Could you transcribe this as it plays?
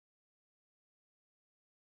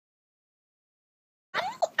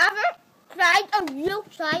cried a real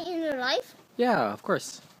cry in your life? Yeah, of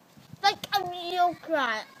course. Like a real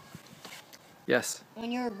cry. Yes.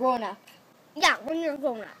 When you were grown up. Yeah, when you're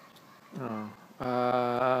grown up.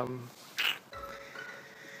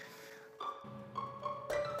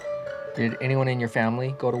 Did anyone in your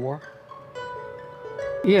family go to war?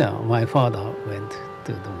 Yeah, my father went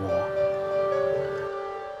to the war.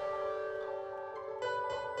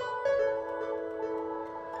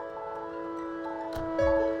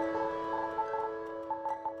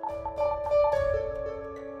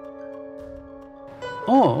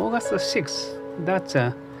 Oh, August 6th. That's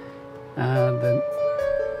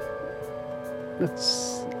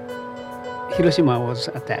Hiroshima was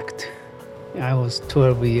attacked. I was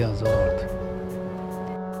 12 years old.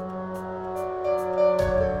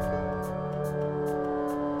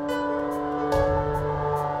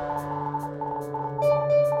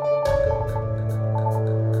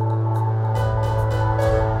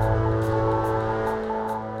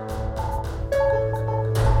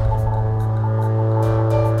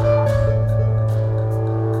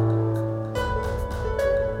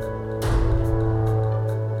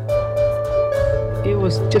 It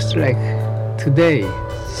was just like today,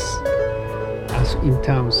 as in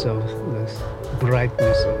terms of the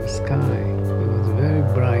brightness of the sky. It was a very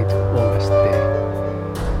bright August day.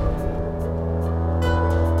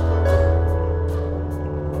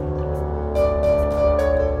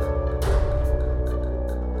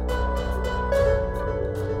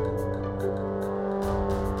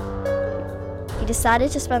 We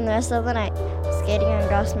decided to spend the rest of the night skating on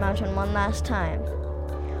Grouse Mountain one last time.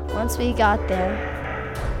 Once we got there,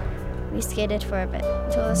 we skated for a bit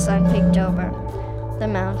until the sun peeked over the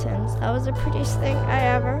mountains. That was the prettiest thing I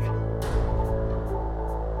ever.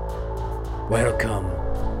 Welcome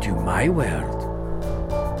to my world.